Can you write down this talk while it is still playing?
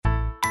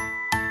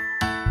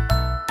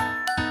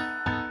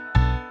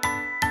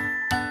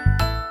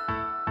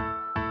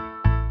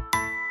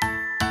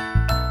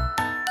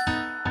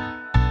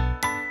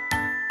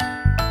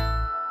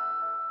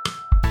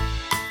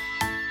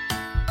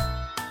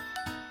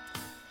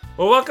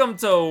Well, welcome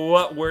to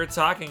What We're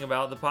Talking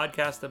About, the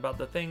podcast about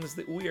the things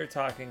that we are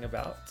talking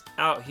about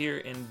out here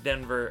in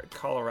Denver,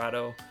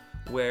 Colorado,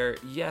 where,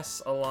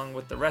 yes, along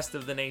with the rest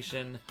of the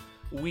nation,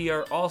 we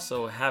are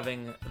also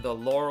having the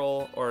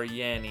Laurel or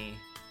Yanny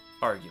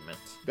argument.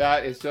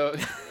 That is so...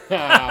 Oh,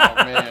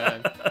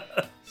 man.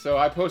 So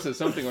I posted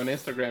something on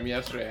Instagram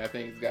yesterday. I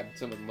think it's got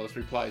some of the most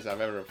replies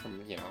I've ever from,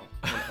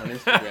 on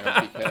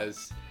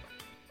Instagram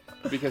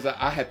because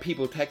I had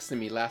people texting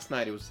me last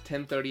night. It was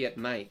 10:30 at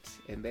night,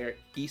 and they're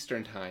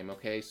Eastern time,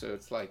 okay? So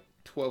it's like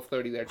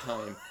 12:30 their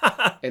time.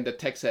 And the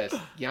text says,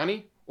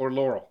 Yanny or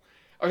Laurel?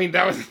 I mean,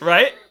 that was...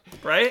 Right?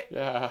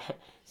 Yeah.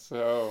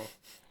 So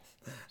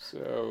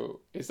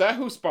is that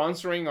who's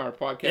sponsoring our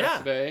podcast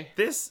today?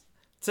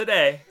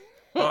 Today,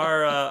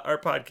 our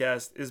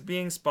podcast is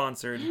being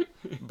sponsored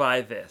by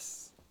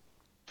this.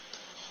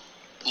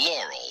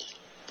 Laurel.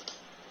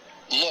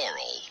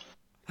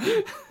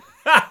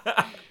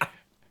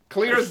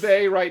 Clear as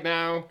day right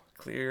now.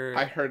 Clear.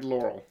 I heard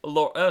Laurel.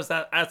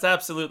 That's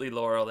absolutely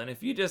Laurel. And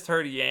if you just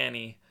heard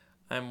Yanny,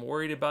 I'm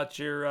worried about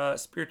your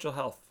spiritual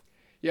health.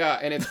 Yeah,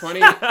 and it's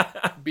funny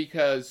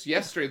because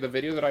yesterday, the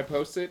video that I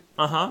posted,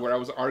 where I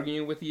was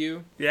arguing with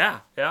you. Yeah.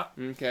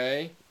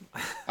 Okay.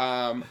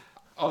 All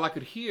I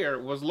could hear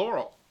was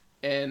Laurel.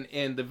 And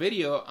in the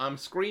video, I'm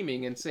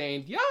screaming and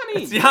saying, Yanny!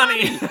 It's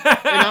Yanny!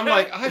 And I'm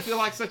like, I feel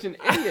like such an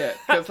idiot.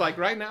 Because like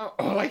right now,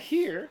 all I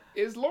hear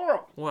is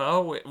Laurel.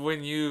 Well,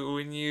 when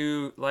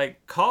you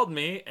like called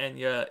me and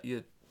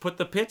you put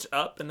the pitch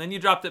up and then you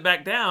dropped it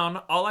back down,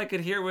 all I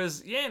could hear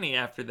was Yanny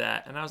after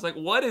that. And I was like,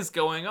 what is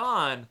going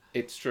on?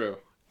 It's true.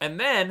 And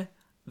then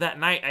that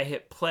night I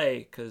hit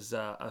play because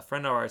a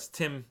friend of ours,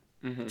 Tim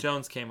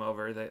Jones, came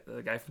over,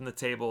 the guy from the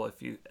table,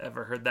 if you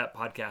ever heard that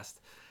podcast.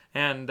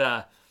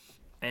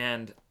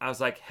 And I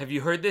was like, have you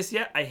heard this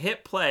yet? I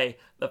hit play.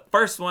 The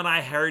first one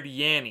I heard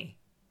Yanny.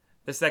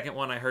 The second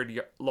one I heard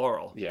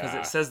Laurel. Because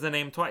it says the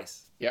name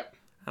twice. Yep.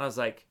 And I was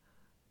like,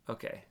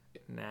 okay,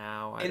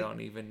 now I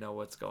don't even know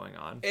what's going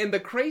on. And the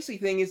crazy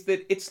thing is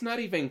that it's not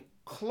even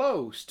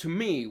close to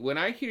me. When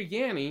I hear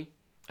Yanny,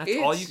 that's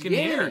all you can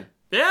hear.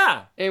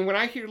 Yeah. And when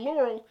I hear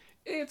Laurel,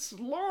 it's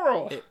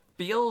Laurel. It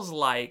feels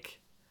like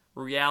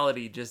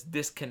reality just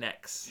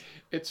disconnects.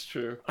 It's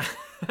true.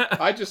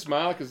 I just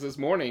smile because this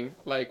morning,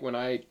 like when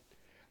I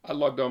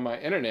logged on my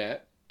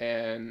internet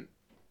and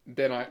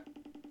then I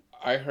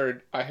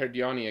heard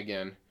Yanny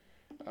again.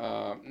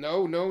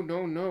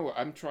 No.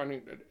 I'm trying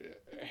to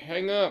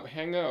hang up.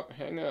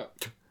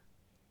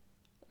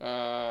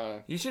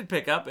 You should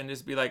pick up and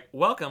just be like,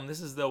 welcome,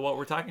 this is the What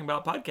We're Talking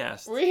About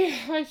podcast.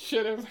 I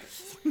should have.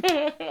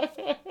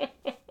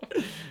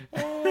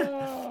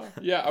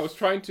 Yeah, I was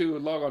trying to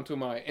log onto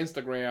my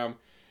Instagram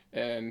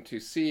and to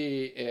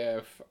see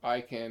if I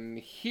can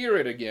hear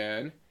it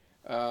again.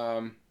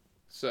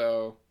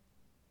 So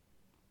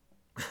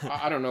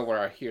I don't know where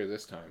I hear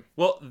this time.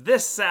 Well,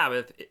 this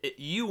Sabbath,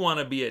 you want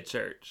to be at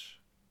church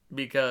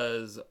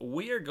because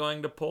we are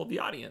going to poll the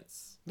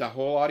audience. The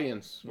whole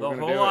audience. The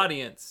whole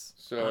audience.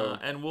 So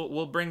and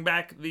we'll bring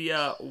back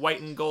the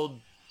white and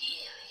gold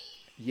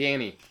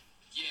Yanny.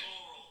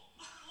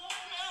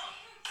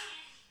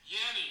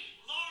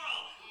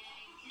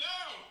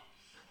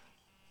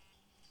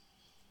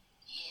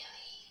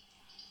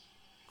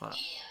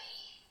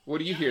 What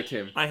do you hear,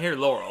 Tim? I hear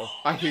Laurel.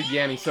 I hear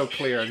Yanny so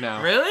clear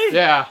now. Really?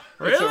 Yeah.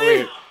 Really? It's so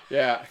weird.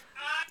 Yeah.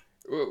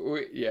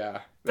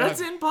 Yeah.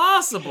 That's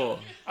impossible.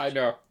 I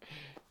know.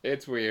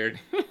 It's weird.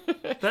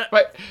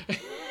 But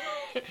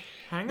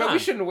hang on. we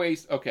shouldn't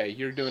waste... Okay,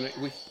 you're doing it.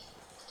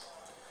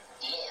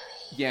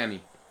 Yanny.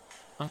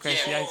 Okay,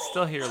 see, I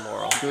still hear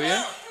Laurel. Do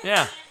you?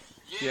 Yeah.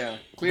 Yeah.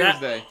 Clear as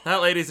day.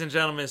 That, ladies and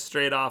gentlemen, is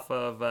straight off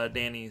of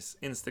Danny's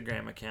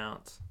Instagram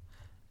account.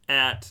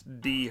 At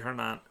D.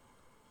 Hernandez.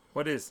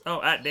 What is?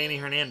 Oh, at Danny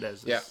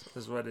Hernandez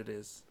is what it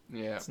is.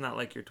 Yeah. It's not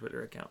like your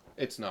Twitter account.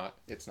 It's not.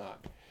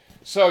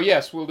 So,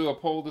 yes, we'll do a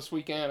poll this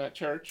weekend at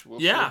church. We'll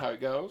see how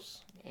it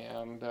goes.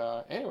 And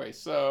anyway,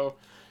 so...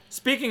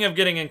 Speaking of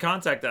getting in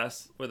contact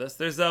with us,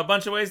 there's a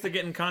bunch of ways to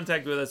get in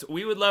contact with us.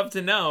 We would love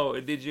to know,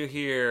 did you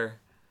hear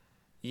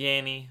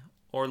Yanny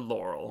or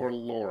Laurel? Or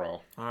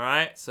Laurel. All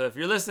right. So if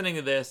you're listening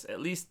to this,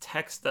 at least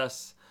text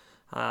us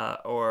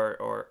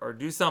or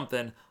do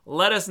something.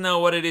 Let us know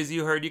what it is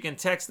you heard. You can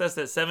text us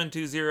at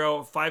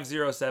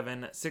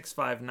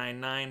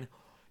 720-507-6599.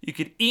 You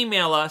could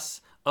email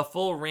us a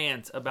full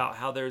rant about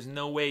how there's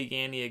no way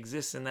Yanny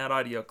exists in that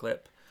audio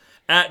clip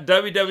at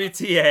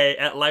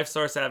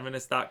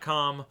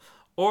WWTA@lifesourceadventist.com.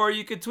 Or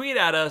you could tweet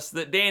at us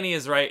that Danny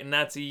is right, and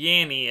that's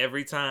Yanny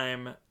every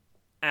time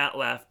at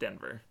Laugh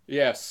Denver.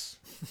 Yes.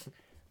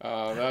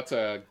 That's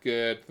a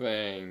good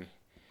thing.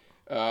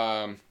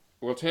 Well,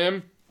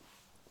 Tim,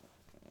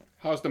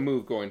 how's the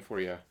move going for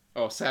you?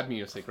 Oh, sad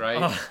music,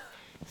 right?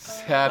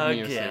 Sad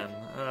music. Again.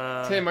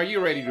 Tim, are you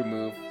ready to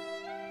move?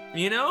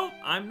 You know,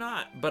 I'm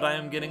not, but I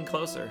am getting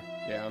closer.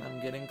 Yeah. I'm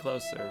getting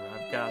closer.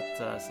 I've got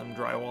some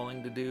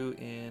drywalling to do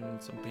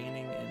and some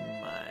painting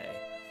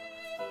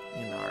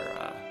in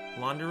our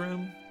laundry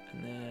room,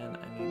 and then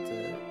I need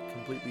to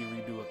completely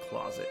redo a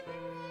closet.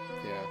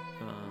 Yeah.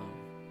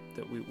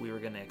 that we were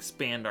going to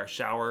expand our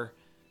shower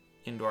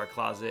into our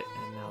closet,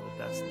 and now that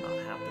that's not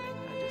happening,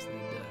 I just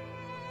need to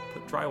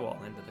put drywall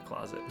into the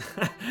closet.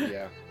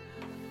 Yeah.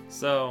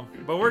 So,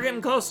 but we're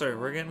getting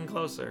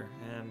closer.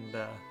 And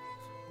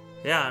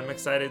yeah, I'm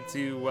excited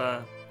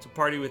to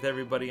party with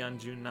everybody on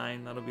June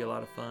 9. That'll be a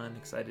lot of fun.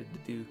 Excited to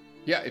do.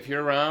 Yeah, if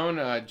you're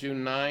around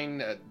June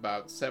 9 at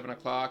about 7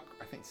 o'clock,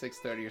 I think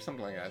 6:30 or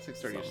something like that,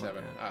 6:30 or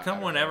 7.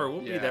 Come whenever. We'll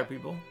be there,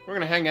 people. We're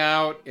going to hang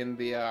out in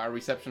the our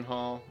reception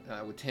hall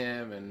with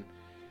Tim, and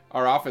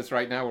our office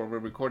right now where we're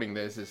recording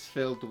this is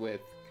filled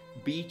with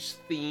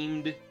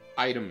beach-themed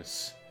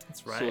items.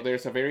 That's right. So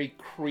there's a very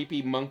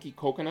creepy monkey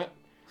coconut.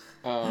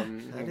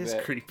 That is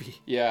creepy.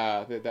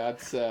 Yeah,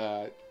 that's...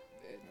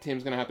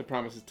 Tim's going to have to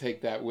promise to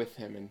take that with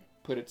him and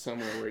put it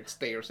somewhere where it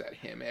stares at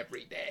him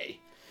every day.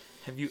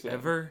 Have you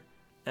ever...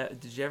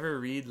 did you ever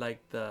read, like,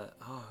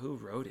 who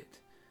wrote it?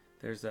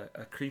 There's a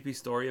creepy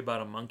story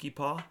about a monkey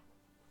paw.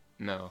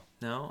 No.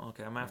 No?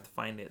 Okay, I'm going to have to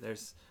find it.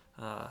 There's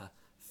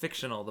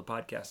Fictional, the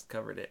podcast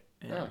covered it.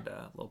 And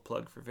a little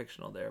plug for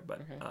Fictional there.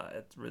 But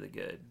it's really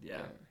good.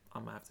 Yeah.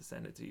 I'm going to have to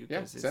send it to you.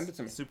 Yeah, send it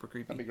to me. Super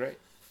creepy. That'd be great.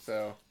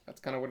 So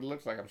that's kind of what it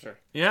looks like, I'm sure.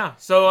 Yeah.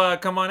 So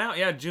come on out.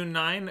 Yeah, June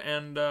 9.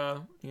 And,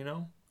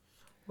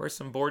 wear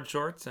some board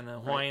shorts and a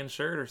Hawaiian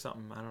shirt or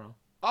something. I don't know.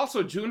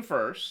 Also, June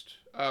 1st,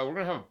 we're going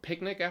to have a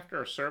picnic after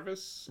our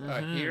service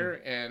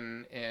here,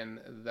 and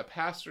the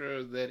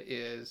pastor that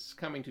is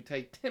coming to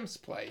take Tim's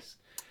place,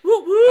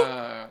 woo, woo.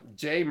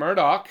 Jay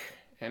Murdoch,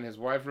 and his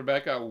wife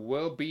Rebecca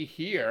will be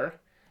here.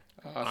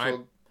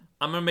 I'm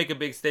going to make a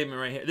big statement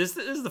right here. This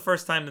is the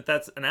first time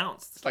that's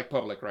announced. It's like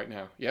public right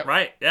now. Yep.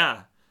 Right,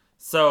 yeah.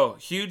 So,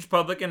 huge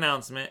public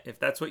announcement. If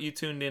that's what you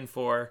tuned in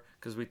for,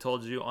 because we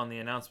told you on the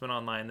announcement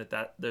online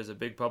that there's a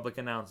big public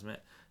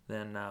announcement,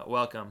 then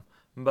welcome.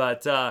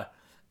 But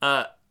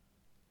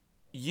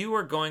you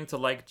are going to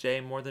like Jay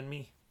more than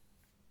me.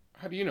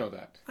 How do you know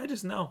that? I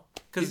just know.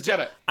 Because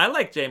I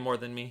like Jay more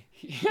than me.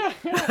 Yeah.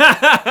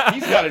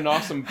 He's got an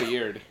awesome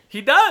beard. He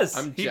does.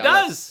 He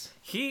does.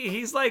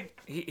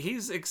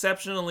 He's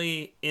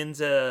exceptionally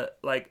into,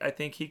 like, I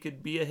think he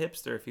could be a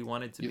hipster if he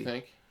wanted to be. You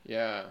think?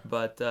 Yeah.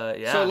 But,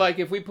 yeah. So, like,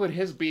 if we put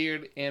his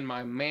beard and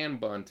my man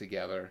bun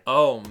together.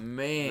 Oh,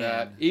 man.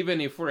 That even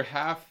if we're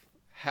half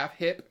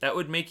hip. That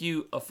would make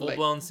you a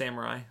full-blown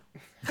samurai.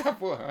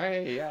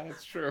 Hey, yeah,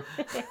 that's true.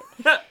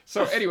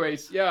 So,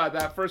 anyways, yeah,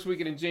 that first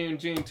weekend in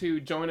June 2,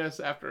 join us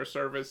after our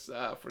service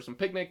for some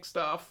picnic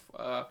stuff.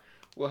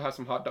 We'll have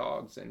some hot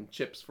dogs and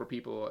chips for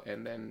people,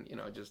 and then,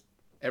 just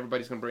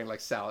everybody's going to bring, like,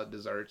 salad,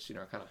 desserts,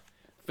 kind of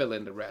fill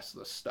in the rest of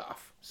the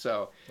stuff.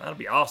 So that'll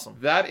be awesome.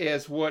 That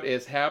is what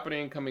is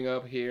happening coming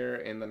up here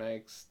in the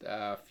next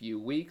few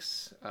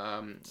weeks.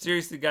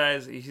 Seriously,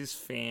 guys, he's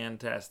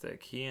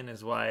fantastic. He and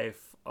his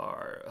wife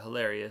are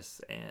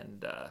hilarious,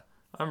 and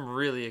I'm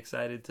really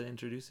excited to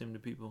introduce him to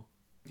people.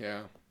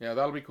 Yeah,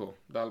 that'll be cool.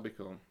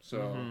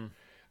 So,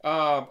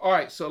 all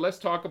right, so let's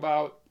talk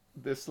about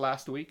this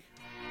last week.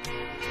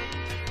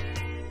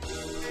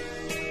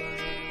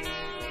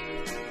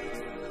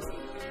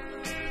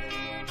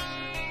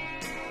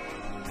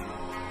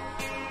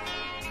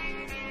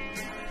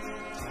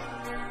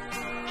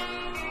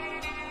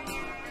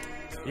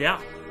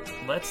 Yeah,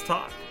 let's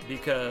talk,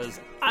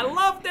 because I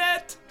loved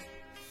it.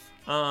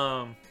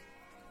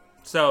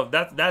 So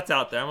that's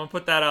out there. I'm gonna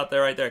put that out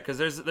there right there, because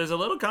there's a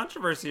little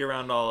controversy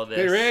around all of this.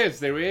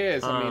 There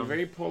is. I mean,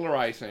 very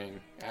polarizing.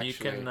 Actually,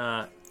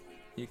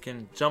 you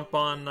can jump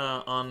on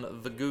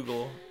the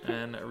Google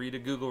and read a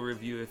Google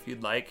review if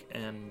you'd like,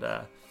 and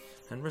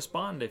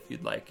respond if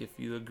you'd like, if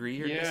you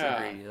agree or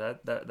disagree.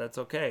 That's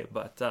okay.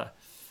 But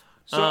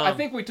so I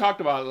think we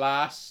talked about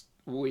last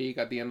week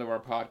at the end of our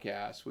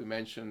podcast. We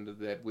mentioned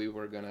that we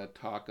were going to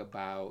talk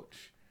about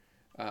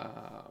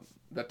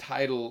the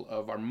title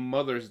of our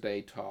Mother's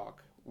Day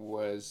talk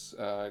was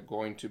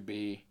going to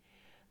be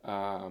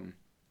Our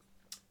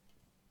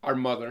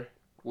Mother,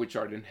 which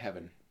art in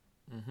heaven.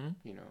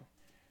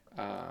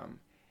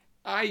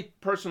 I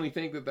personally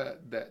think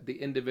that the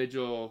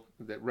individual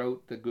that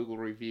wrote the Google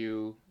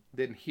review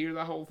didn't hear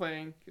the whole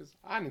thing, because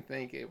I didn't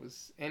think it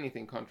was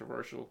anything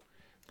controversial.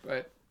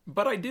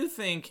 But I do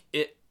think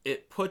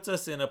it puts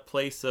us in a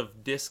place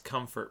of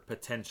discomfort,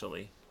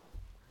 potentially,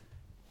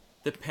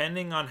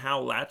 depending on how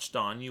latched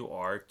on you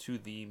are to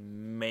the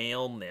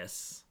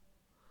maleness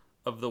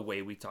of the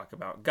way we talk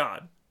about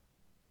God.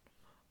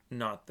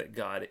 Not that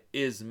God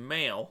is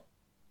male,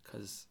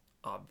 because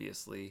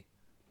obviously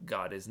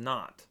God is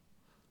not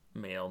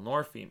male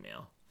nor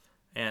female.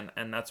 And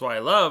that's why I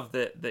love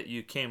that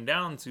you came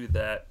down to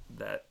that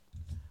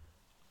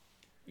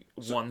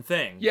one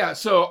thing. Yeah,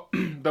 so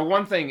the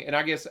one thing, and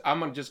I guess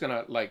I'm just going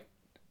to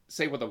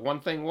say what the one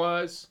thing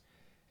was,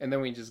 and then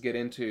we can just get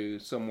into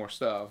some more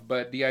stuff.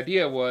 But the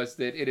idea was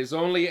that it is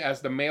only as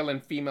the male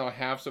and female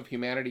halves of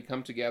humanity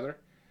come together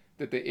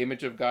that the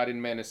image of God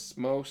in man is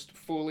most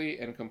fully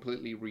and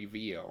completely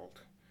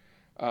revealed.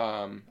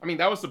 I mean,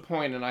 that was the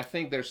point, and I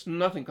think there's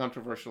nothing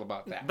controversial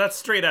about that. That's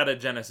straight out of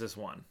Genesis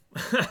 1.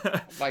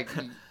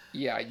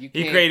 Yeah, you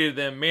can't... He created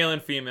them, male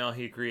and female,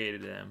 he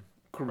created them.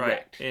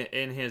 Correct. Right,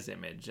 in his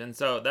image. And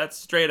so that's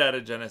straight out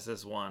of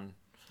Genesis 1.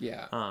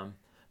 Yeah.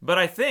 But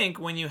I think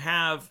when you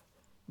have,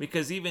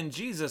 because even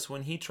Jesus,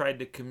 when he tried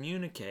to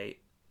communicate,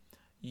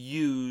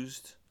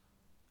 used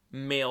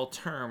male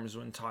terms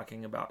when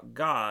talking about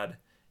God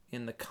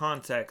in the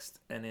context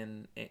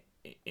and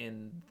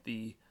in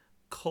the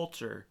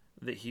culture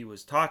that he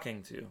was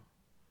talking to,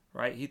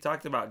 right? He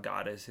talked about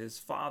God as his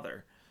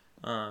father.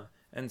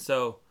 And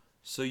so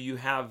you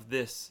have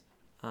this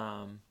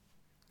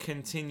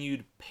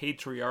continued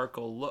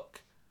patriarchal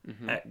look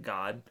at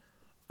God.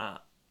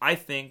 I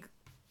think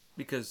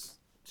because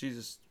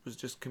Jesus was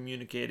just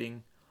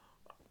communicating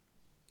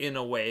in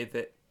a way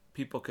that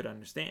people could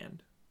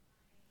understand.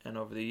 And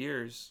over the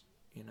years,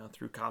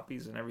 through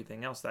copies and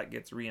everything else, that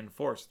gets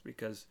reinforced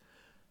because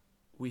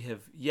we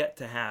have yet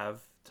to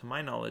have, to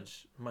my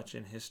knowledge, much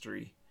in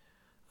history,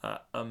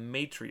 a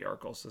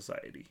matriarchal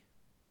society.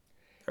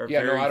 There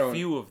are very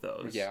few of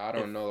those. Yeah, I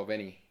don't know of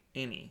any.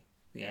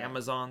 The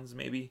Amazons,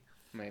 maybe.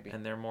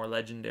 And they're more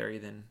legendary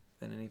than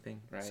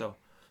anything. Right. So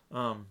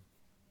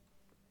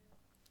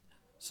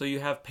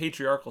you have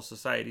patriarchal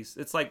societies.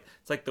 It's like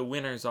the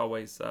winners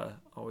always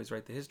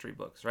write the history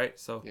books, right?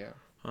 So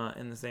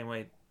in the same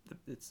way,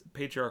 it's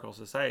patriarchal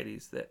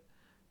societies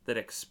that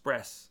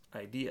express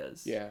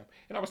ideas. Yeah,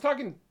 and I was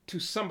talking to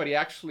somebody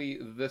actually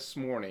this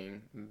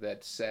morning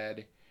that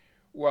said,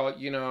 well,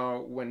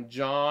 when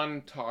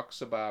John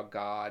talks about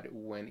God,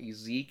 when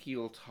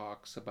Ezekiel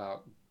talks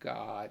about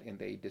God, and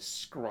they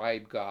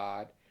describe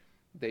God,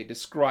 they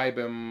describe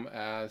him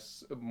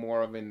as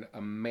more of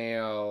a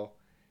male,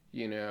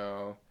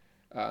 again,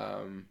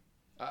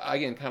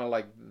 kind of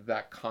like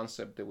that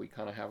concept that we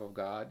kind of have of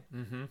God.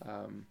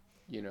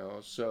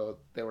 So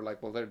they were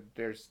like, well,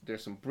 there's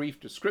some brief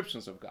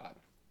descriptions of God,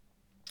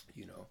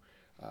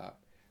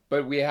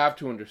 but we have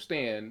to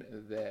understand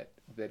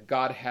that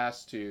God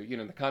has to,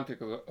 in the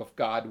context of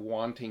God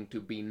wanting to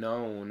be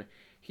known,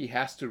 he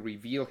has to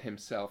reveal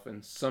himself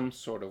in some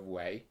sort of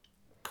way.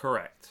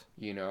 Correct.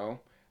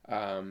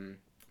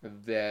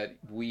 That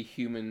we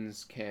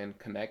humans can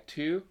connect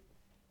to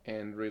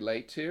and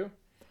relate to.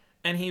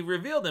 And he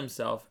revealed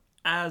himself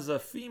as a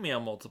female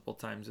multiple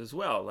times as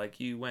well. Like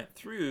you went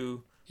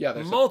through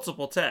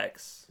multiple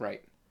texts.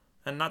 Right.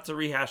 And not to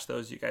rehash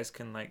those, you guys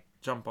can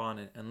jump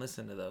on and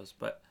listen to those.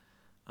 But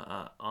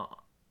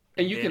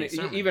and you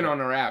can even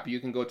on our app, you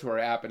can go to our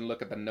app and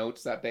look at the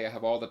notes that they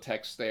have all the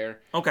text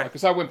there. Okay.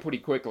 Because I went pretty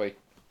quickly.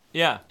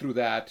 Yeah. Through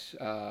that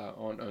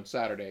on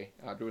Saturday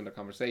during the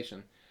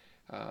conversation.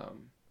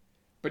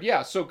 But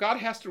yeah, so God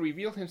has to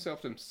reveal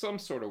himself in some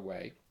sort of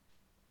way.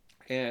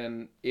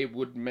 And it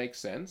would make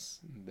sense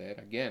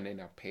that, again, in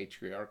a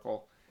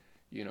patriarchal,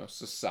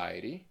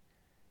 society,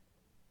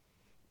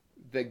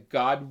 that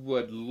God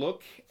would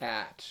look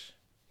at,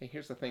 and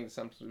here's the thing that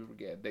sometimes we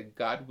forget, that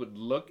God would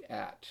look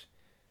at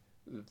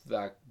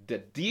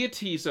the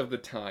deities of the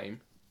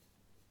time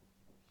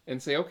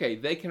and say, okay,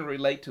 they can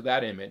relate to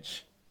that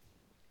image.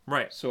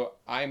 Right. So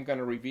I'm going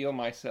to reveal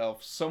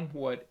myself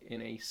somewhat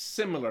in a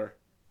similar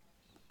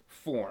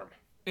form.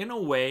 In a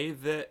way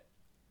that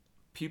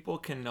people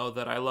can know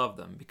that I love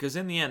them. Because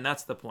in the end,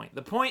 that's the point.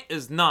 The point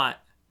is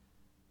not,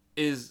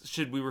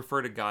 should we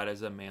refer to God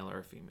as a male or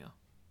a female?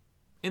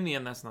 In the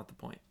end, that's not the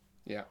point.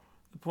 Yeah.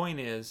 The point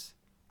is,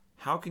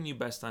 how can you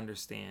best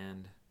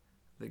understand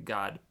that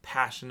God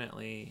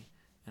passionately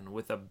and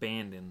with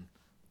abandon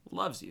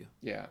loves you?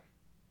 Yeah.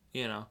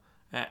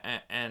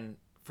 And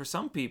for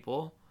some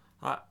people,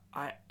 I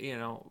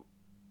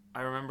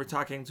remember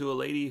talking to a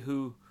lady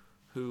who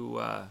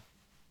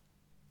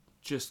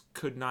just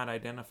could not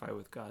identify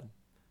with God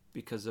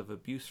because of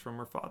abuse from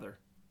her father.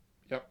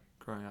 Yep.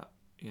 Growing up,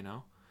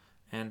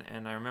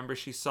 and I remember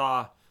she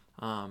saw,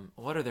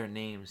 what are their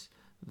names?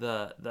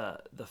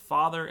 The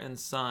father and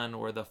son,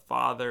 where the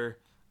father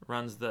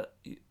runs the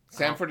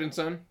Sanford and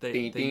Son.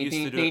 They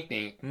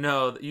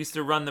used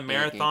to run the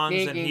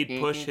marathons, and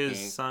he'd push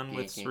his son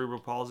with cerebral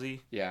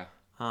palsy. Yeah.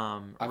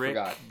 I Rick,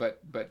 forgot,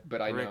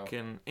 but I Rick know.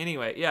 And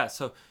anyway, yeah.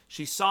 So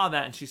she saw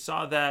that, and she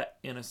saw that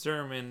in a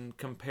sermon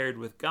compared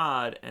with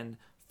God, and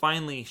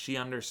finally she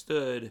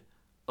understood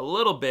a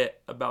little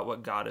bit about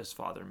what God as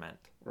Father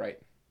meant. Right.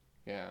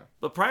 Yeah.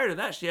 But prior to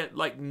that, she had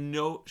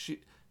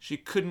she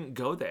couldn't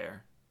go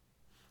there.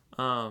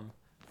 And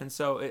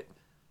so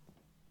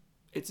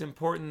it's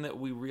important that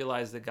we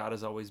realize that God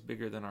is always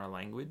bigger than our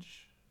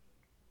language.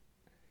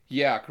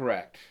 Yeah,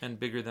 correct. And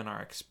bigger than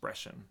our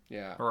expression.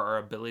 Yeah. Or our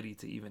ability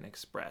to even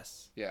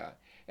express. Yeah.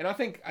 And I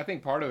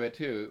think part of it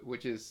too,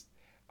 which is,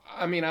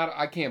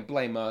 I can't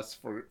blame us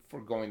for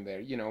going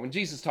there. When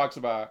Jesus talks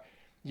about,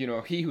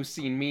 he who's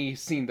seen me,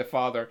 seen the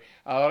Father,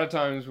 a lot of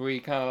times we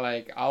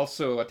kind of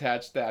also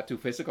attach that to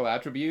physical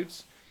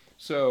attributes.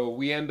 So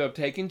we end up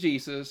taking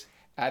Jesus,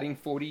 adding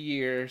 40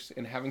 years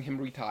and having him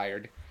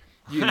retired,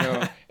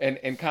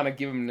 and kind of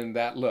giving him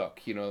that look,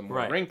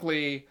 more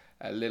wrinkly,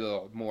 a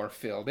little more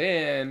filled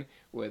in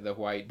with the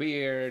white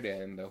beard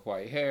and the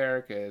white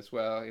hair, because,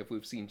 well, if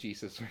we've seen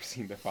Jesus, we've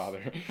seen the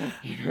Father,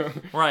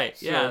 Right,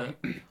 so,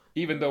 yeah.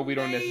 Even though we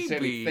don't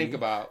necessarily think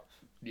about,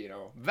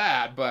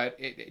 that, but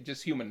it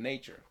just human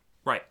nature.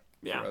 Right.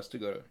 Yeah. For us to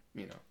go to,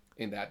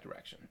 in that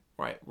direction.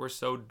 Right. We're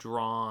so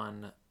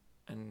drawn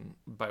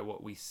by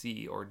what we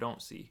see or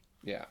don't see.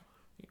 Yeah.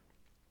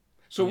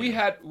 So we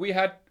had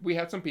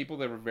some people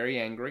that were very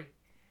angry.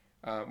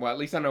 Well, at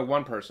least I know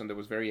one person that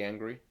was very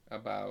angry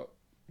about,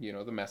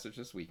 the message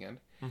this weekend.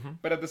 Mm-hmm.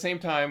 But at the same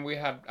time, I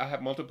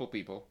have multiple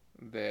people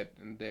that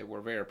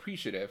were very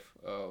appreciative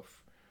of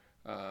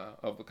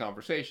the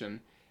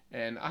conversation.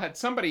 And I had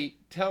somebody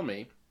tell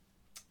me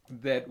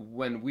that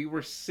when we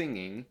were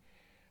singing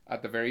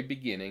at the very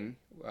beginning,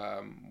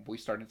 we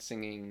started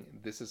singing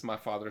 "This Is My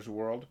Father's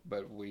World,"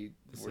 but we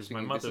were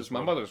singing "This Is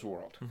My Mother's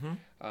World."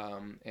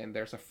 Mm-hmm. And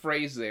there's a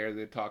phrase there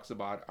that talks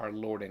about our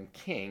Lord and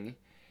King,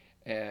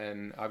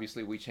 and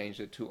obviously we changed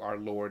it to our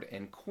Lord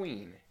and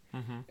Queen.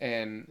 Mm-hmm.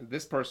 And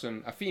this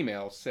person, a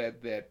female,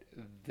 said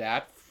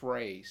that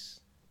phrase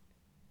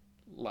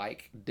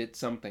did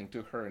something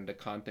to her in the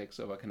context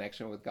of a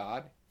connection with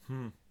God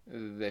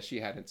that she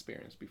hadn't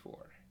experienced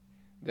before.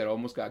 That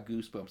almost got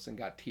goosebumps and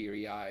got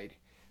teary-eyed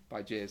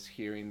by just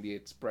hearing the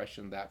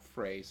expression, that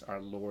phrase, our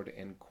Lord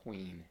and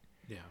Queen.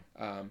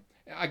 Yeah.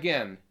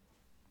 Again,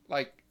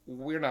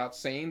 we're not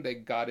saying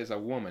that God is a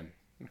woman,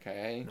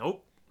 okay?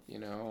 Nope.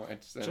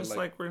 It's just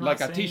like we're not like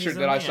a saying T-shirt he's a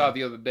that I man. saw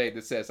the other day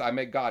that says, "I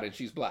met God and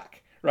she's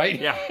black," right?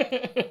 Yeah.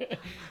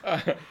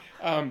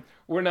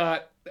 We're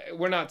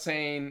not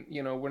saying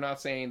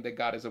that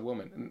God is a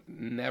woman.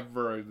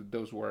 Never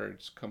those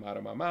words come out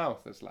of my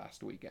mouth this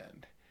last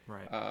weekend.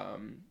 Right.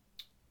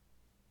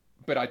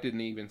 But I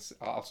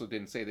also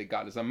didn't say that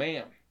God is a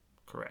man.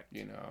 Correct.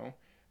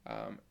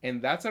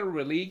 And that's a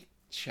really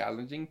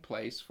challenging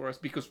place for us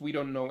because we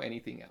don't know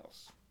anything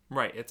else.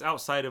 Right. It's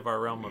outside of our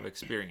realm of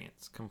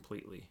experience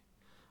completely.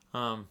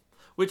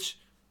 Which,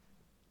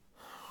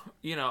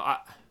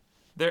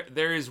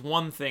 there is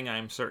one thing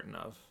I'm certain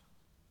of,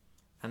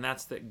 and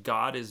that's that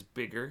God is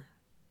bigger,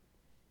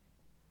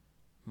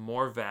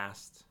 more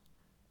vast,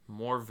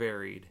 more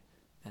varied,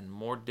 and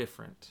more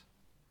different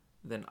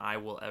than I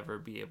will ever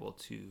be able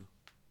to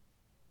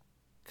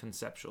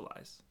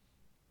conceptualize.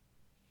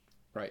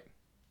 Right.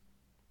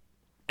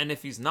 And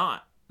if he's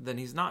not, then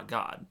he's not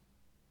God.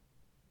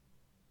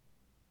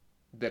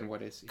 Then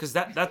what is he? Because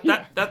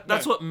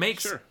that's what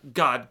makes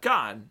God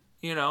God.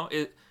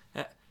 It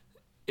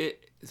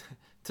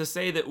to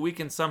say that we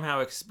can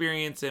somehow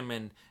experience him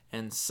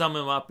and sum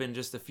him up in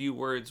just a few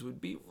words would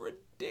be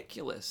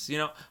ridiculous.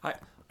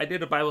 I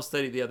did a Bible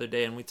study the other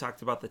day and we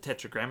talked about the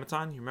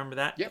Tetragrammaton. You remember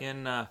that? Yep.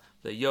 In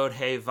the Yod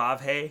He Vav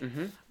He,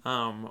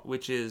 Mm-hmm.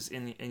 which is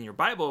in your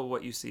Bible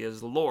what you see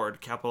as Lord,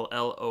 capital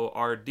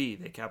Lord.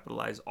 They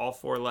capitalize all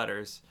four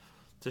letters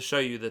to show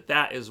you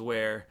that is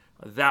where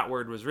that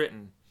word was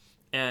written.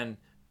 And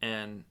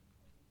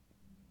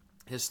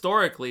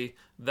historically,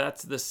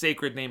 that's the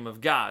sacred name of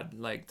God.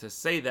 Like, to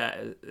say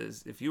that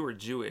is, if you were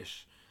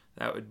Jewish,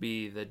 that would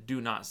be the do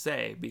not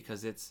say,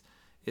 because it's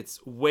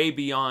way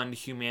beyond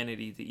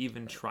humanity to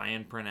even try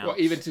and pronounce. Well,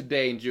 even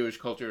today in Jewish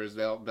cultures,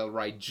 they'll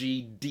write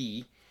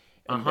GD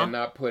and then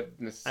not put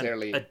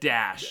necessarily a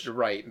dash.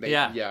 Right.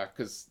 Yeah,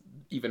 because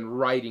even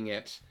writing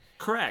it.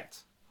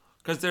 Correct.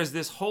 Because there's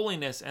this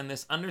holiness and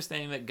this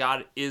understanding that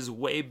God is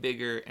way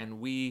bigger, and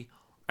we,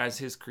 as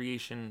his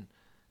creation,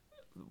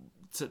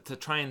 to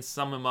try and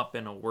sum him up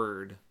in a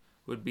word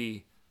would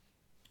be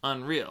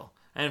unreal.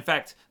 And in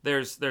fact,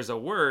 there's a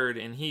word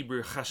in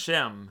Hebrew,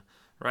 Hashem,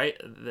 right,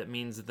 that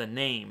means the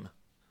name.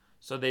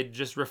 So they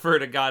just refer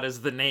to God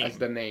as the name. As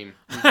the name.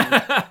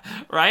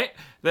 Mm-hmm. Right?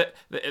 That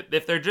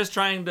if they're just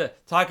trying to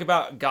talk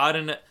about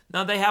God,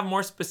 now they have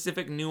more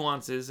specific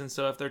nuances, and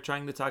so if they're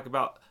trying to talk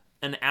about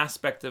an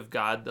aspect of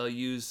God, they'll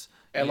use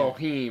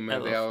Elohim,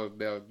 and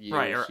they'll use,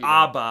 right, or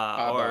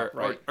Abba, or,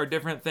 right. or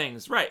different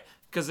things, right?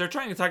 Because they're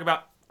trying to talk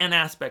about an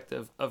aspect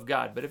of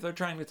God. But if they're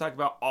trying to talk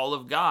about all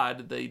of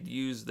God, they'd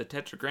use the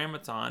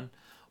Tetragrammaton,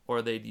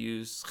 or they'd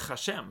use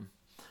Hashem,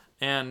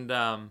 and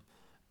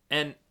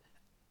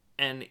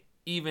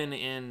even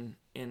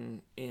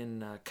in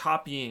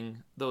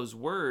copying those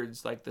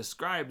words, like the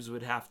scribes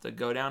would have to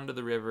go down to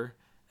the river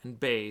and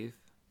bathe,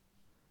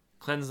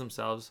 cleanse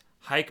themselves,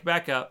 hike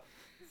back up,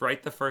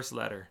 write the first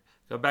letter,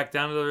 go back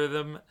down to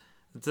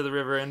the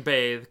river and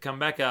bathe, come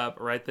back up,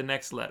 write the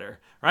next letter,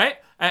 right?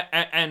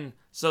 And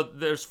so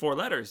there's four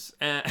letters,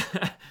 and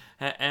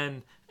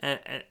that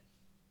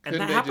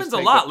happens a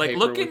lot. Like,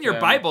 look in your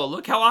Bible,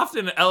 look how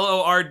often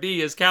Lord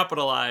is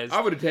capitalized. I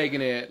would have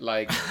taken it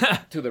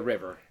to the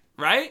river.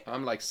 Right?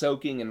 I'm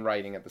soaking and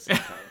writing at the same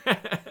time.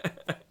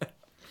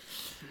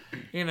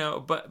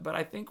 But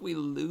I think we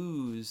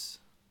lose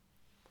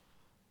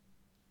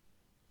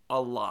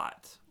a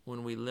lot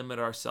when we limit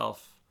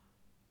ourselves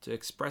to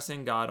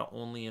expressing God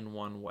only in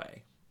one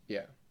way.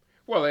 Yeah.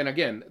 Well, and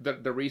again,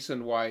 the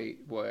reason why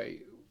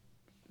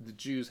the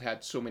Jews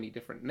had so many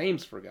different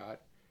names for God,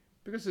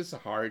 because it's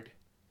hard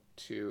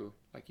to,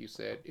 like you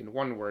said, in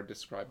one word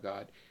describe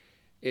God.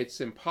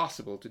 It's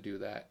impossible to do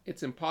that.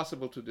 It's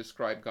impossible to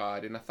describe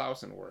God in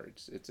 1,000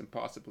 words. It's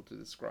impossible to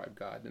describe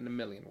God in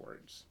 1,000,000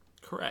 words.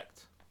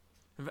 Correct.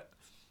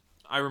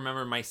 I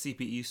remember my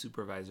CPE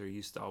supervisor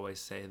used to always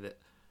say that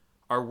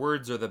our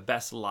words are the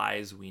best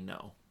lies we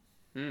know.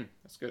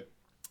 That's good.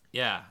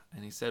 Yeah,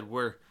 and he said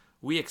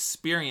we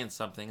experience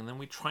something and then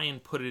we try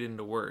and put it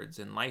into words,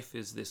 and life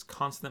is this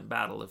constant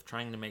battle of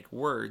trying to make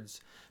words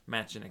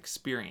match an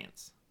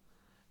experience.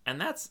 And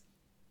that's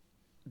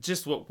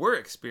just what we're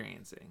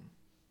experiencing.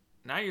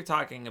 Now you're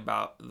talking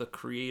about the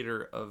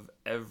creator of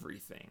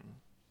everything.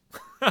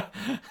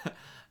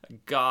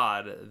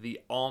 God,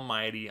 the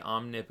almighty,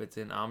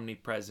 omnipotent,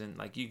 omnipresent,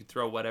 like you could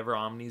throw whatever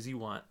omnis you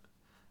want,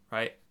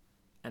 right?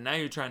 And now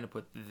you're trying to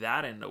put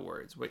that into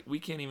words. We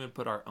can't even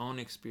put our own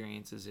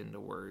experiences into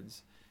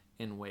words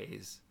in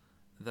ways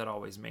that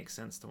always make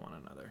sense to one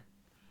another.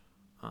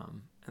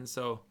 And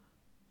so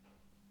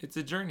it's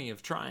a journey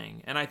of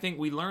trying. And I think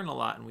we learn a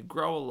lot and we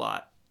grow a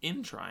lot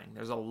in trying.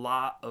 There's a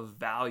lot of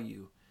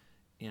value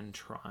in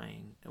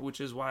trying,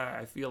 which is why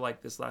I feel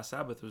like this last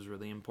Sabbath was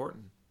really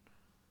important.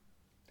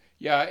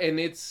 Yeah, and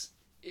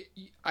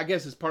I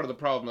guess it's part of the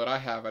problem that I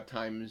have at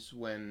times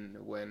when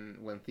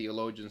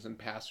theologians and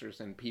pastors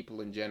and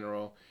people in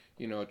general,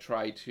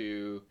 try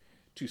to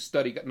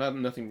study.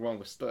 Nothing wrong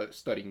with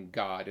studying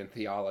God and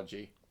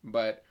theology,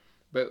 but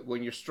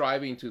when you're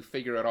striving to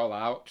figure it all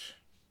out,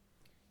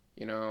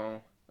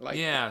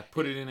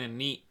 put it in a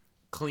neat,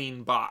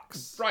 clean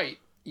box, right?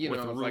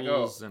 With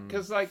rules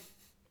because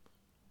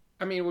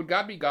would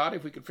God be God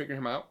if we could figure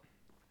him out?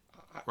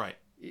 Right.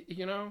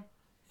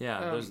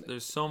 Yeah,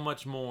 there's so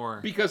much more.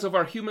 Because of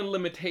our human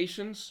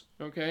limitations,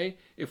 okay?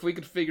 If we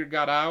could figure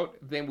God out,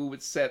 then we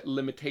would set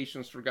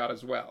limitations for God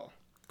as well.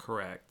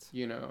 Correct.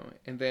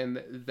 And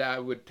then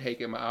that would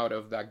take him out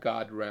of that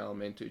God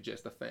realm into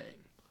just a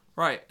thing.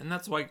 Right, and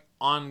that's why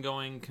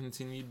ongoing,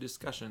 continued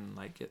discussion,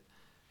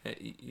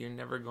 you're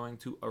never going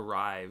to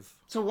arrive.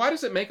 So why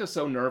does it make us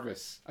so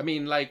nervous? I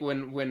mean, like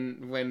when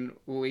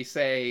we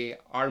say,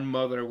 "Our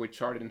Mother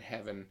which art in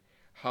heaven,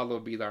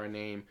 hallowed be thy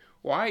name."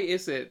 Why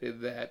is it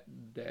that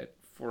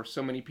for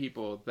so many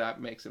people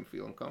that makes them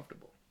feel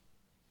uncomfortable?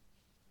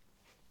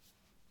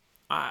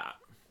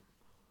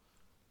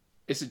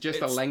 Is it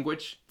just a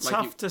language?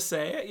 Tough to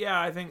say.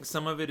 Yeah, I think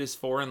some of it is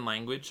foreign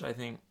language. I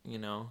think,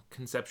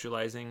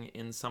 conceptualizing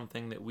in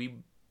something that we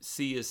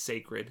see as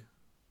sacred,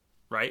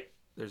 right?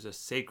 There's a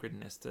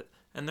sacredness to,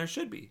 and there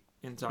should be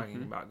in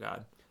talking about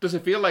God. Does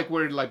it feel like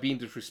we're being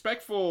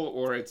disrespectful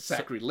or it's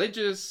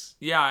sacrilegious?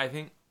 Yeah, I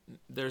think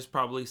there's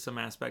probably some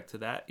aspect to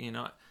that.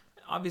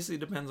 Obviously it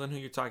depends on who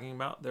you're talking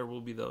about. There will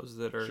be those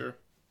that are, sure.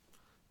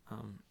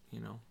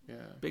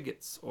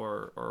 Bigots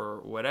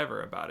or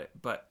whatever about it.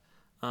 But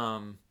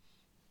I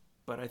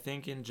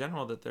think in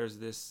general that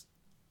there's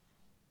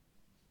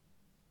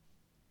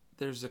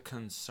a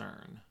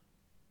concern,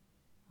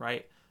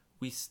 right?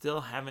 We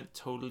still haven't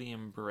totally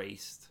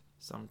embraced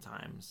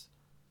sometimes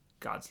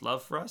God's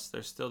love for us.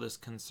 There's still this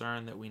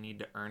concern that we need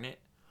to earn it,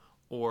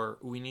 or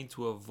we need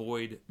to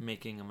avoid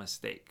making a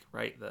mistake,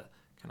 right? The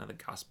kind of the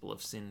gospel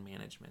of sin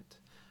management.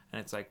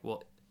 And it's like,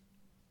 well,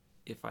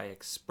 if I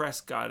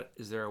express God,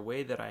 is there a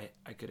way that I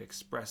could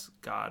express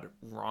God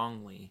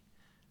wrongly?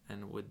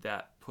 And would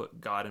that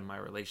put God and my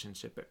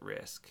relationship at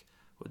risk?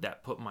 Would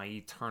that put my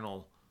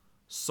eternal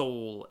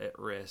soul at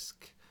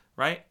risk?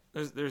 Right?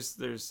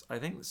 There's I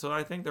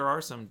think there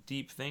are some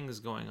deep things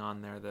going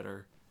on there that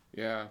are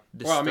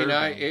disturbing.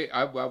 Well,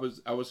 I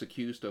was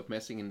accused of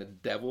messing in the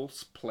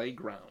devil's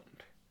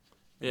playground.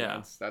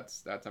 Yeah.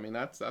 That's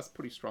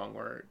pretty strong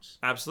words.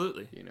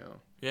 Absolutely.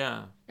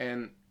 Yeah.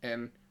 And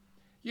it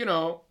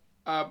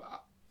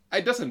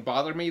doesn't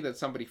bother me that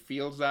somebody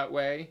feels that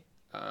way.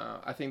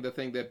 I think the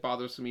thing that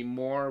bothers me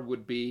more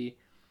would be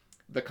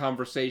the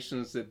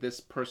conversations that this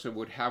person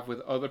would have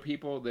with other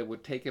people that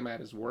would take him at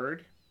his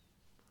word.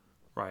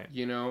 Right.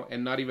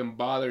 And not even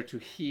bother to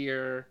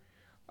hear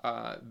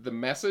the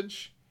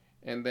message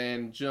and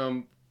then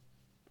jump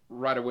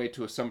right away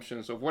to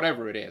assumptions of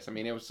whatever it is. I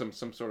mean, it was some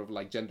sort of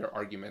gender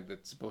argument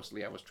that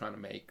supposedly I was trying to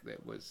make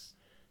that was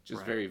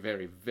just very,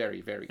 very,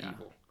 very, very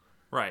evil.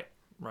 Right.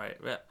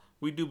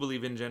 We do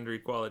believe in gender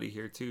equality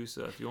here too,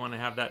 so if you want to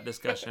have that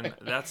discussion,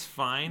 that's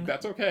fine.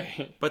 That's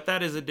okay. But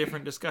that is a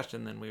different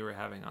discussion than we were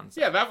having on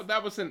Sunday. Yeah,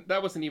 that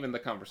wasn't even the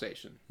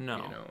conversation.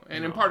 No.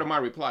 And part of my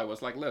reply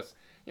was like, listen,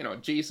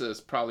 Jesus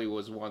probably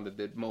was one that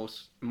did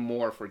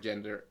more for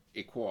gender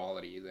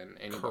equality than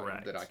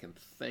anybody that I can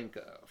think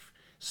of,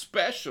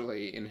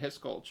 especially in his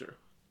culture.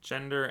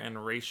 Gender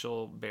and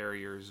racial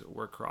barriers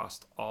were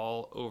crossed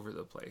all over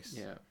the place.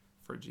 Yeah.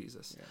 For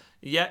Jesus. Yeah.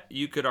 Yet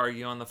you could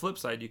argue on the flip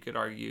side, he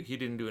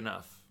didn't do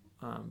enough.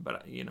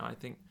 But I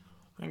think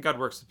God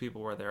works with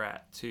people where they're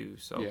at too.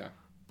 So yeah.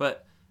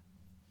 But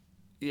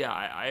yeah,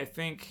 I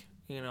think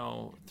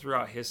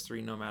throughout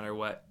history, no matter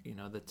what,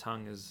 the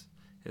tongue is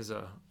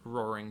a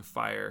roaring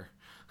fire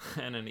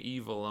and an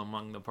evil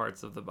among the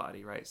parts of the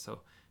body, right?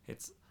 So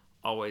it's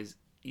always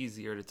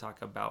easier to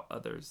talk about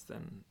others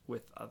than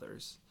with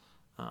others.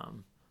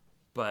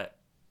 But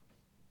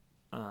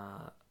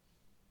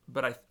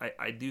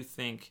I do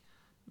think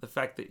the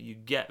fact that you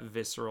get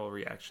visceral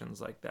reactions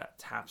like that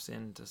taps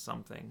into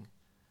something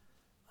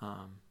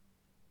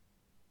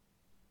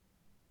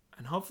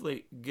and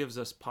hopefully gives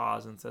us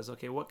pause and says,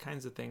 okay, what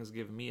kinds of things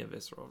give me a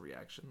visceral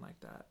reaction like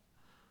that?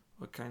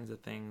 What kinds of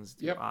things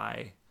do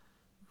I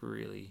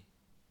really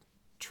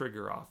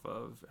trigger off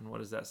of, and what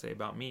does that say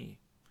about me?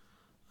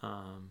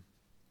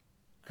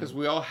 Because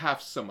we all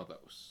have some of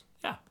those.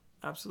 Yeah,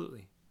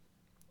 absolutely.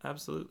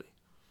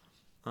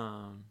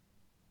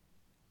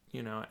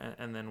 You know,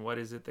 and then what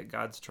is it that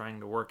God's trying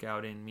to work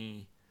out in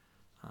me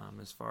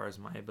as far as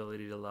my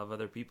ability to love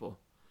other people?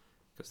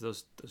 Because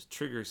those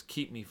triggers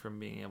keep me from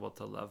being able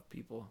to love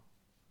people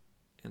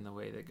in the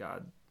way that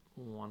God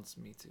wants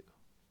me to.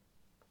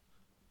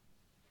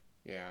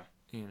 Yeah.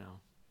 You know,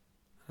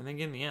 I think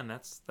in the end,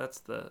 that's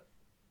the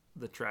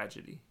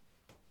tragedy.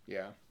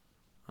 Yeah.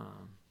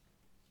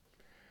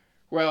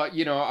 Well,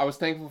 you know, I was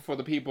thankful for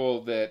the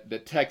people that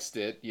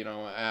texted, you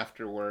know,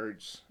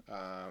 afterwards,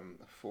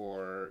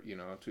 for, you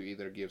know, to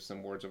either give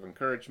some words of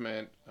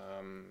encouragement.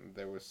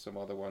 There was some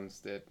other ones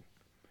that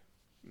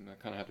I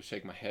kind of had to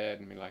shake my head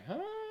and be like, huh?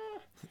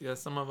 Yeah,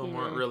 some of them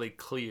weren't really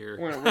clear.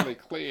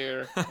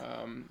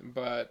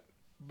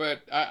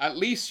 But at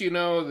least you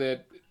know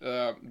that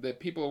that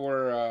people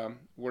were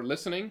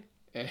listening.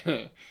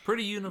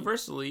 Pretty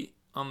universally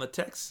on the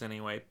texts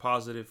anyway,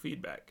 positive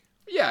feedback.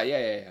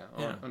 Yeah.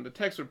 On the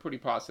texts were pretty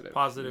positive.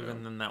 Positive, you know?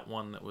 And then that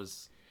one that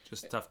was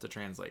just tough to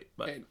translate.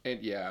 But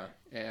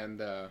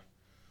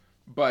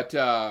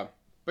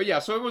but yeah,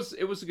 so it was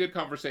a good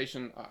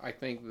conversation. I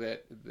think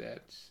that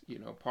you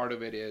know, part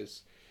of it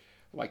is,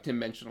 like Tim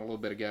mentioned a little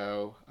bit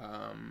ago,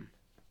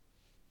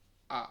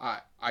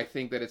 I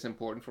think that it's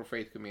important for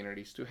faith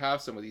communities to have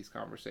some of these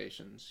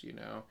conversations, you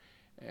know,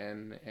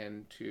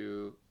 and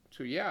to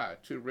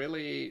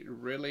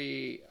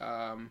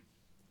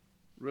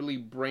really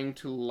bring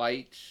to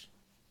light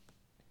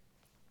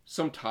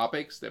some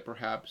topics that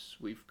perhaps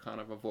we've kind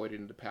of avoided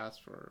in the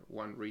past for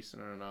one reason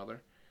or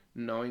another,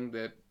 knowing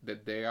that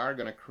they are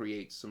going to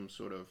create some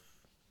sort of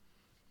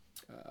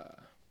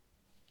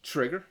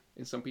trigger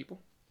in some people.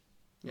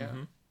 Yeah.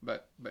 Mm-hmm.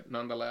 But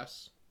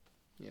nonetheless,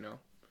 you know,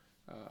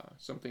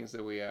 some things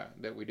that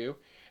we do.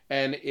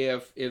 And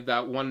if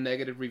that one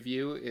negative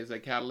review is a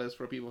catalyst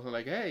for people who are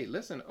like, hey,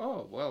 listen,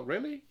 oh, well,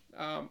 really?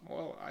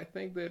 Well, I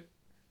think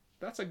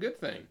that's a good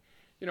thing.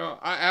 You know,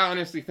 I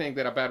honestly think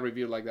that a bad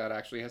review like that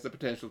actually has the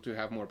potential to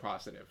have more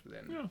positive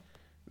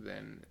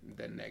than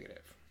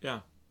negative. Yeah.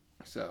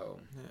 So,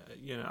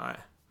 you know,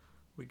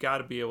 we got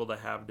to be able to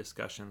have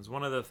discussions.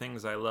 One of the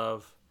things I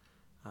love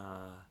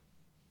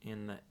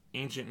in the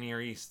ancient Near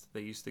East,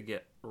 they used to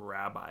get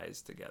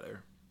rabbis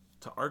together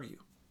to argue.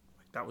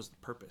 Like, that was the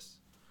purpose.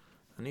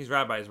 And these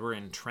rabbis were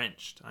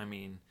entrenched. I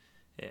mean,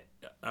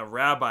 a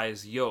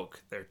rabbi's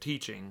yoke, their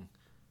teaching,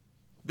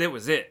 that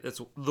was it.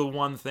 That's the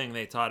one thing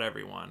they taught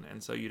everyone.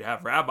 And so you'd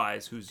have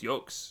rabbis whose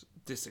yokes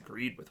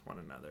disagreed with one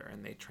another,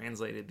 and they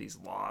translated these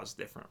laws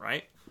different,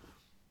 right?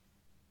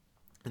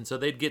 And so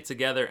they'd get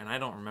together, and I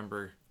don't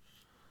remember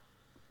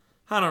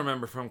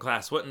from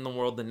class what in the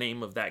world the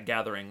name of that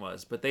gathering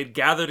was, but they'd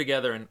gather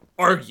together and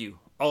argue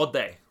all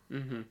day,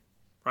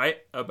 right?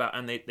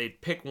 And they'd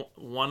pick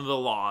one of the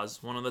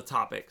laws, one of the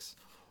topics,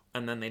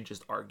 and then they'd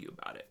just argue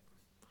about it.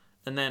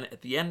 And then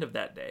at the end of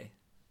that day,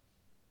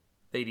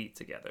 they'd eat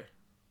together.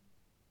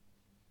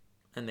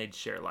 And they'd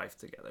share life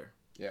together.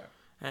 Yeah.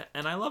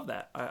 And I love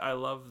that. I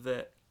love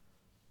that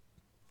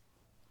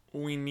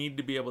we need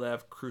to be able to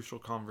have crucial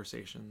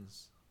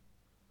conversations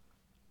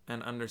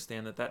and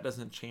understand that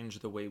doesn't change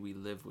the way we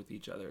live with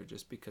each other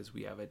just because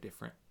we have a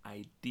different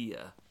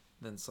idea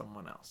than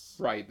someone else.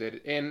 Right.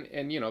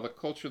 And you know, the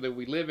culture that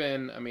we live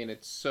in, I mean,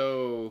 it's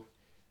so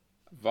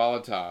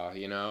volatile,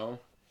 you know?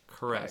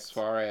 Correct. As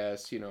far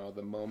as, you know,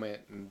 the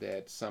moment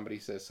that somebody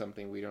says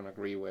something we don't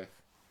agree with,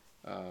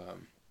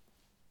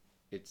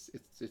 it's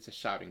a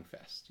shouting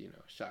fest, you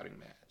know, a shouting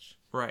match.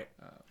 Right.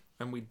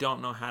 And we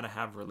don't know how to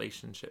have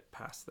relationship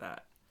past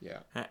that. Yeah.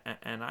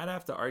 And I'd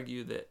have to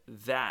argue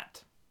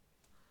that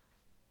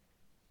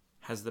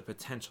has the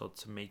potential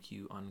to make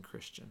you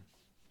unchristian.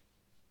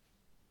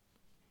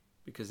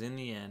 Because in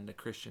the end, a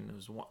Christian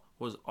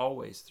was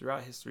always,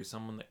 throughout history,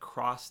 someone that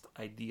crossed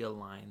idea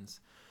lines,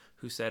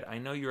 who said, I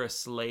know you're a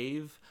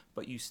slave,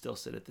 but you still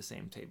sit at the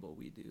same table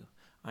we do.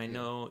 I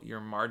know you're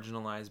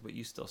marginalized, but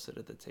you still sit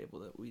at the table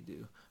that we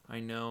do. I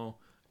know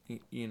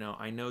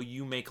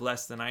you make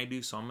less than I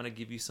do, so I'm going to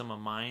give you some of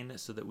mine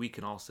so that we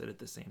can all sit at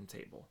the same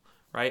table,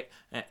 right?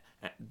 And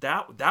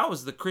that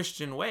was the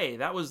Christian way.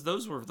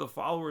 Those were the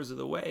followers of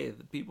the way,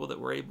 the people that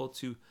were able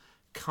to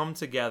come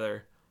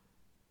together.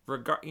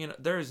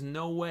 There is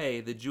no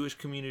way the Jewish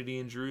community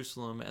in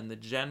Jerusalem and the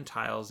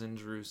Gentiles in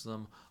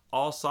Jerusalem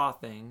all saw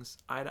things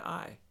eye to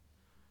eye.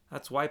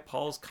 That's why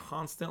Paul's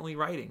constantly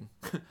writing,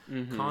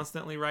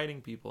 constantly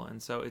writing people.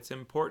 And so it's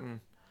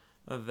important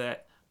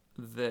that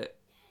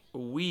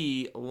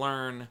we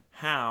learn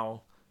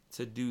how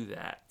to do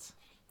that,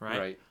 right?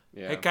 Right,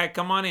 yeah. Hey, Kai,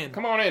 come on in.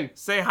 Come on in.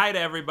 Say hi to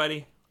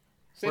everybody.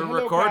 We're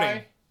hello, recording.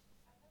 Kai.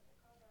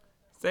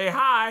 Say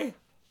hi.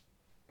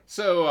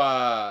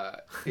 So,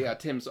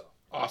 Tim's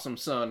awesome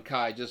son,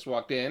 Kai, just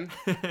walked in.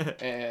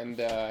 And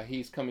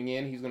he's coming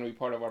in. He's going to be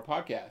part of our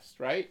podcast,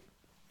 right?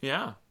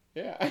 Yeah.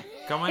 Yeah.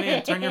 Come on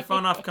in. Turn your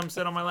phone off. Come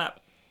sit on my lap.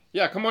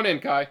 Yeah, come on in,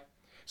 Kai.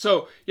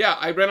 So, yeah,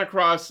 I ran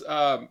across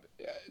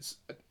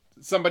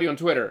somebody on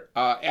Twitter,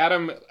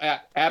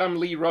 Adam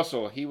Lee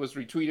Russell. He was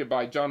retweeted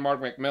by John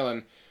Mark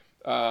McMillan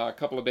a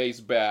couple of days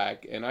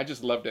back, and I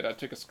just loved it. I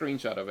took a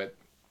screenshot of it.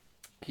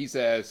 He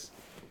says,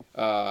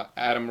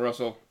 Adam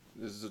Russell,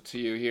 this is to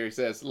you here. He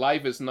says,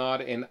 life is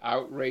not an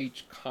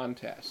outrage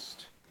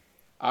contest.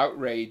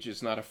 Outrage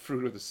is not a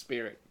fruit of the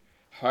Spirit.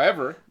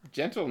 However,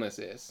 gentleness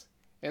is,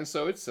 and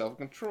so it's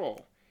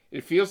self-control.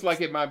 It feels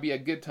like it might be a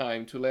good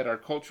time to let our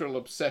cultural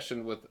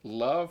obsession with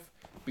love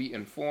be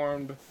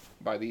informed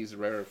by these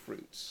rarer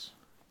fruits.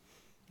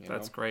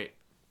 That's great.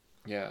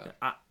 Yeah.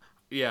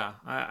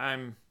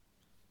 I'm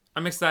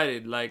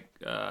excited. Like,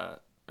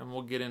 and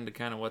we'll get into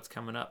kind of what's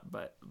coming up,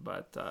 but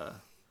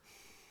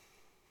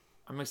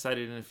I'm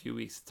excited in a few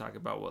weeks to talk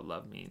about what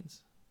love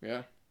means.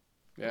 Yeah.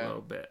 A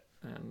little bit,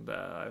 and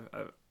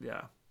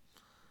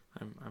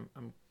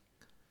I'm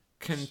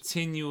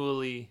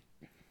continually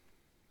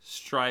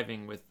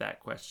striving with that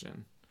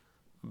question,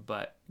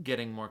 but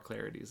getting more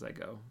clarity as I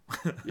go.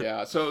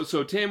 Yeah. So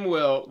Tim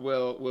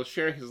will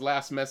share his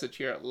last message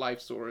here at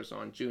Life Source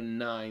on June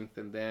 9th,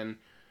 and then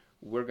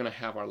we're gonna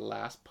have our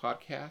last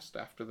podcast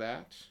after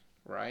that,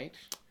 right?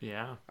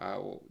 Yeah.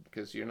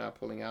 Because you're not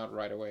pulling out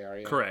right away, are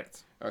you?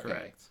 Correct. Okay.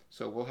 Correct.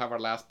 So we'll have our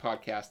last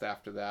podcast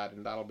after that,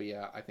 and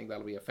I think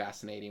that'll be a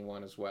fascinating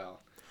one as well.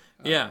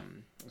 Yeah.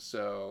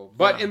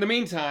 In the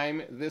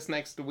meantime, this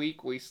next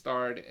week we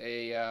start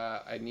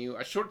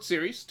a short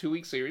series,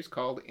 2-week series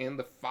called In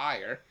the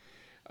Fire,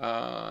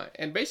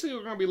 and basically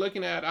we're going to be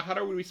looking at how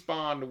do we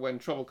respond when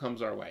trouble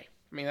comes our way.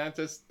 I mean,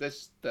 that's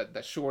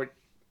the short,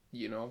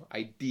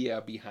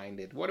 idea behind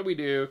it. What do we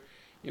do?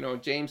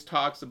 James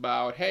talks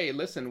about, hey,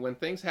 listen, when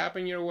things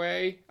happen your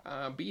way,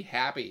 be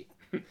happy,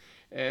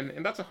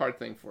 and that's a hard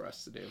thing for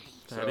us to do.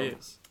 That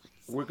is.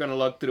 We're going to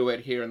look through it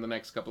here in the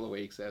next couple of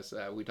weeks as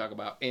we talk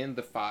about In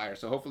the Fire.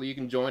 So hopefully you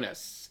can join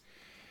us.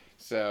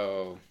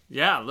 So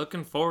yeah,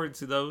 looking forward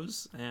to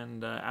those.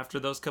 And after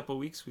those couple of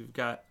weeks, we've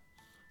got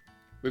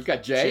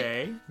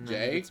Jay. We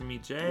get to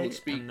meet Jay. We'll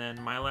speak. And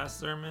then my last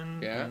sermon.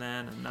 Yeah. And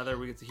then another.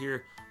 We get to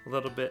hear a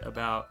little bit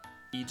about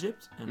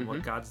Egypt and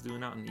what God's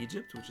doing out in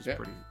Egypt, which is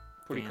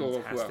pretty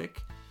cool as well.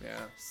 Yeah.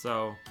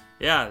 So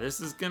yeah, this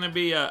is gonna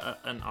be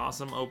an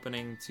awesome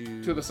opening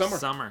to the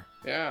summer.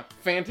 Yeah,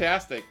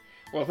 fantastic.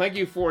 Well, thank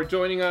you for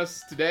joining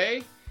us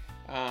today.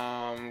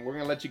 We're going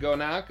to let you go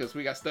now because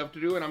we got stuff to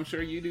do, and I'm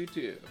sure you do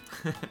too.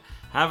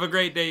 Have a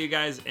great day, you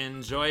guys.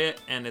 Enjoy it,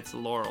 and it's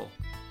Laurel.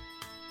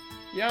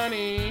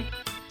 Yanni.